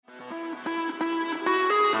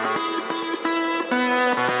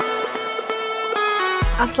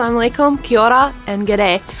Assalamu alaikum, kia ora, and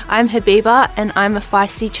g'day. I'm Habiba, and I'm a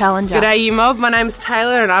feisty challenger. G'day, you mob. My name's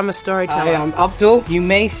Taylor, and I'm a storyteller. Hi, I'm Abdul. You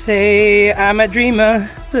may say I'm a dreamer,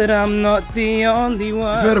 but I'm not the only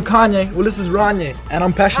one. Heard of Kanye? Well, this is Ranye, and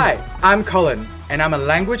I'm passionate. Hi, I'm Colin, and I'm a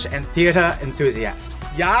language and theatre enthusiast.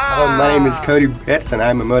 Yeah. My name is Cody Betts, and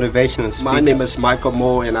I'm a motivational speaker. My name is Michael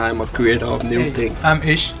Moore, and I'm a creator of new things. I'm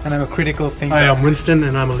Ish, and I'm a critical thinker. Hi, I'm Winston,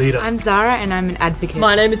 and I'm a leader. I'm Zara, and I'm an advocate.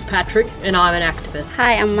 My name is Patrick, and I'm an activist.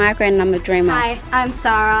 Hi, I'm Margaret, and I'm a dreamer. Hi, I'm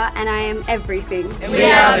Sarah, and I am everything. And we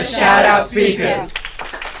are the Shout Out Speakers.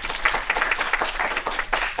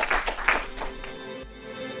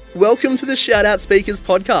 Welcome to the Shout Out Speakers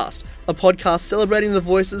podcast, a podcast celebrating the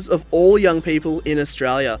voices of all young people in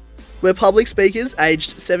Australia. We're public speakers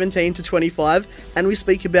aged 17 to 25, and we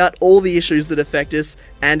speak about all the issues that affect us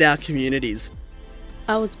and our communities.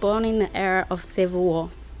 I was born in the era of Civil War,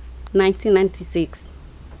 1996,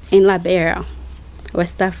 in Liberia,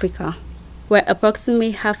 West Africa, where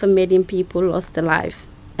approximately 500,000 people lost their life,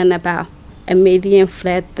 and about 1 million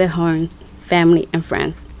fled their homes, family and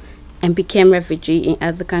friends, and became refugees in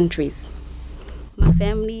other countries. My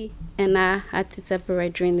family and I had to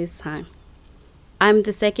separate during this time. I'm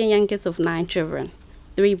the second youngest of 9 children,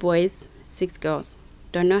 3 boys, 6 girls.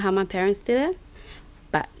 Don't know how my parents did it,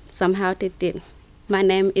 but somehow they did. My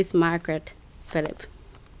name is Margaret Phillip.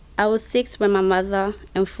 I was 6 when my mother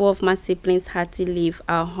and 4 of my siblings had to leave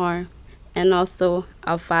our home, and also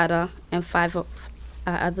our father and 5 of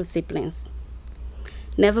our other siblings.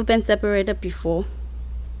 Never been separated before.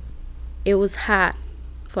 It was hard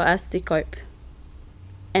for us to cope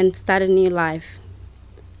and start a new life.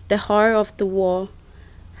 The horror of the war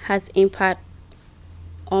has impact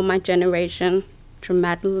on my generation,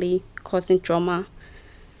 dramatically causing trauma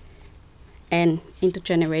and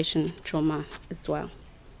intergeneration trauma as well.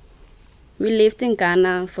 We lived in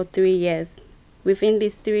Ghana for 3 years. Within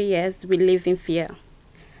these 3 years, we lived in fear.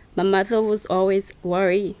 My mother was always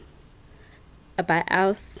worried about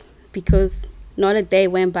us because not a day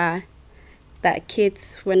went by that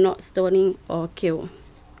kids were not stolen or killed.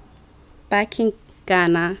 Back in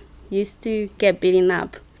Ghana, used to get beaten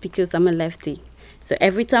up because I'm a lefty. So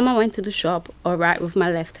every time I went to the shop or write with my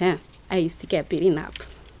left hand, I used to get beaten up.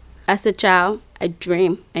 As a child, I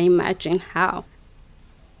dreamed and imagined how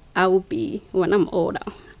I would be when I'm older.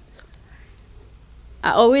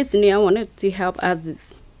 I always knew I wanted to help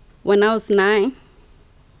others. When I was 9,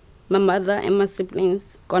 my mother and my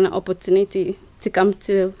siblings got an opportunity to come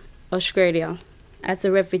to Australia as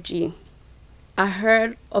a refugee. I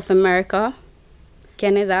heard of America,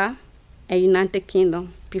 Canada, and United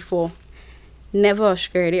Kingdom before, never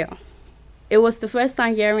Australia. It was the first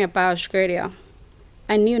time hearing about Australia.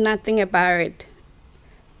 I knew nothing about it.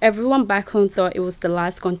 Everyone back home thought it was the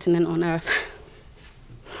last continent on Earth,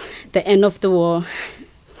 the end of the war.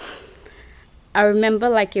 I remember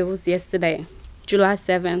like it was yesterday, July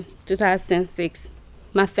 7, 2006.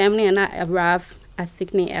 My family and I arrived at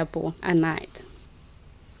Sydney Airport at night.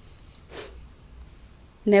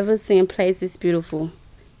 Never seen places beautiful.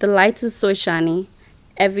 The lights were so shiny.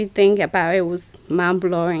 Everything about it was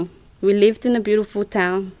mind-blowing. We lived in a beautiful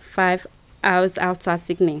town 5 hours outside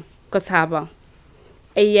Sydney, Coffs Harbour.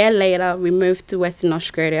 A year later, we moved to Western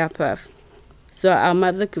Australia, Perth, so our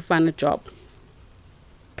mother could find a job.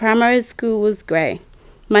 Primary school was great.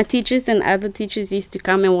 My teachers and other teachers used to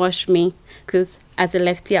come and watch me because as a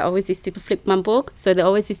lefty, I always used to flip my book, so they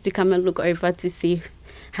always used to come and look over to see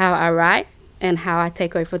how I write and how I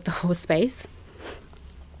take over the whole space.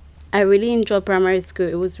 I really enjoyed primary school.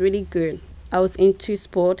 It was really good. I was into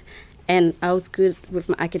sport and I was good with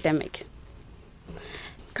my academic.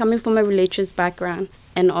 Coming from a religious background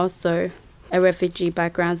and also a refugee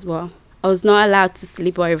background as well, I was not allowed to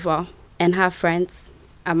sleep over and have friends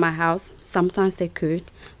at my house. Sometimes they could,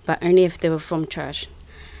 but only if they were from church.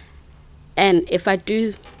 And if I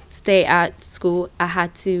do stay at school, I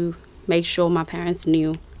had to make sure my parents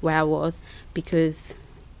knew where I was because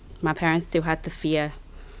my parents still had the fear.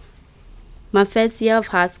 My first year of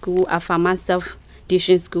high school, I found myself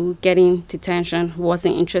ditching school, getting detention,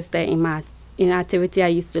 wasn't interested in activity I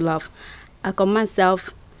used to love. I got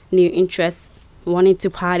myself new interests, wanting to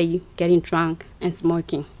party, getting drunk, and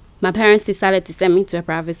smoking. My parents decided to send me to a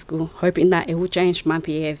private school, hoping that it would change my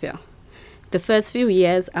behavior. The first few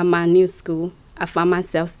years at my new school, I found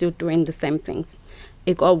myself still doing the same things.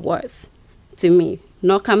 It got worse to me,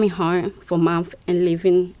 not coming home for months and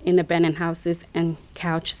living in abandoned houses and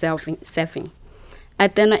couch surfing.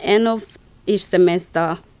 At the end of each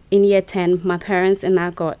semester, in year 10, my parents and I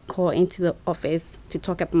got called into the office to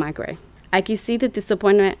talk about my grade. I could see the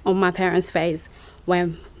disappointment on my parents' face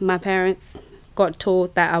when my parents got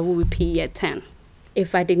told that I would repeat year 10.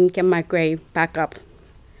 if I didn't get my grade back up.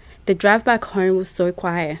 The drive back home was so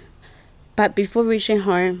quiet. But before reaching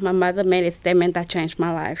home, my mother made a statement that changed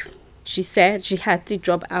my life. She said she had to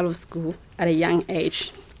drop out of school at a young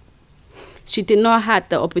age. She did not have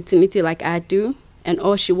the opportunity like I do, and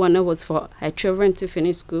all she wanted was for her children to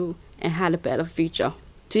finish school and have a better future.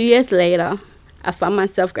 2 years later, I found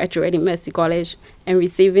myself graduating Mercy College and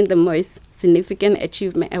receiving the most significant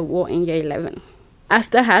achievement award in year 11.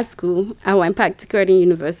 After high school, I went back to Curtin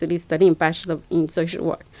University studying Bachelor in Social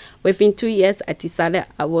Work. Within 2 years, I decided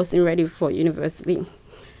I wasn't ready for university.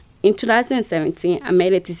 In 2017, I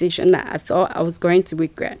made a decision that I thought I was going to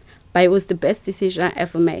regret, but it was the best decision I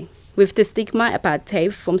ever made. With the stigma about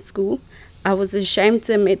TAFE from school, I was ashamed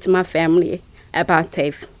to admit to my family about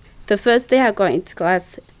TAFE. The first day I got into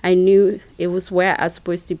class, I knew it was where I was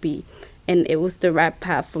supposed to be, and it was the right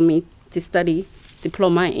path for me to study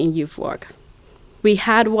diploma in youth work. We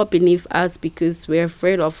hide what beneath us because we're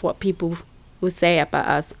afraid of what people will say about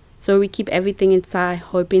us, so we keep everything inside,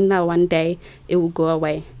 hoping that one day it will go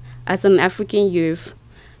away. As an African youth,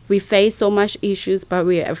 we face so much issues, but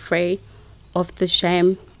we're afraid of the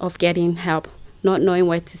shame of getting help, not knowing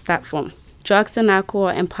where to start from. Drugs and alcohol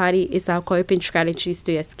and party is our coping strategies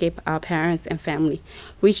to escape our parents and family,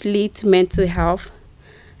 which lead to mental health,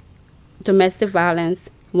 domestic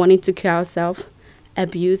violence, wanting to kill ourselves,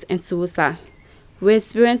 abuse, and suicide. We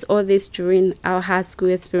experienced all this during our high school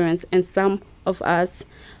experience, and some of us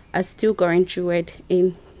are still going through it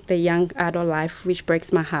in the young adult life, which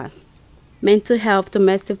breaks my heart. Mental health,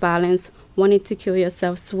 domestic violence, wanting to kill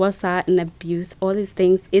yourself, suicide, and abuse, all these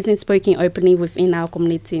things isn't spoken openly within our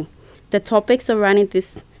community. The topics surrounding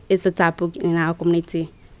this is a taboo in our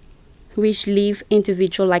community, which leave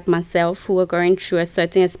individuals like myself who are going through a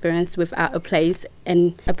certain experience without a place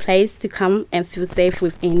to come and feel safe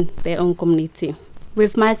within their own community.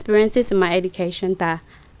 With my experiences and my education that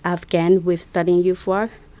I've gained with studying youth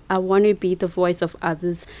work, I want to be the voice of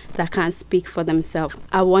others that can't speak for themselves.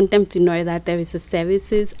 I want them to know that there is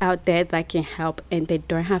services out there that can help and they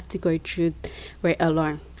don't have to go through it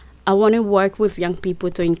alone. I want to work with young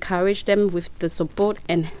people to encourage them with the support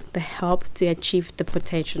and the help to achieve the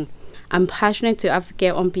potential. I'm passionate to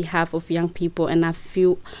advocate on behalf of young people, and I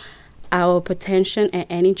feel our potential and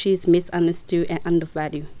energy is misunderstood and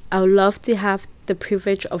undervalued. I would love to have the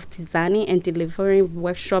privilege of designing and delivering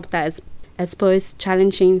workshops that expose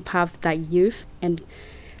challenging paths that youth and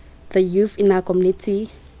the youth in our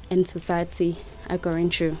community and society are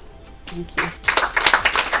going through. Thank you.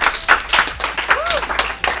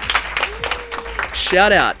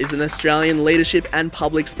 Shout Out is an Australian leadership and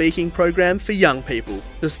public speaking program for young people.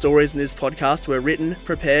 The stories in this podcast were written,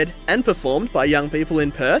 prepared and performed by young people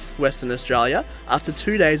in Perth, Western Australia, after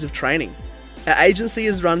 2 days of training. Our agency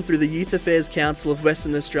is run through the Youth Affairs Council of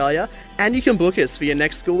Western Australia, and you can book us for your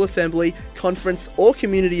next school assembly, conference or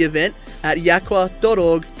community event at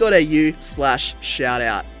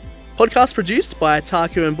yakwa.org.au/shoutout. Podcast produced by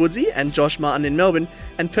Taku and Budzi and Josh Martin in Melbourne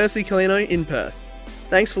and Percy Colino in Perth.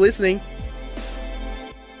 Thanks for listening.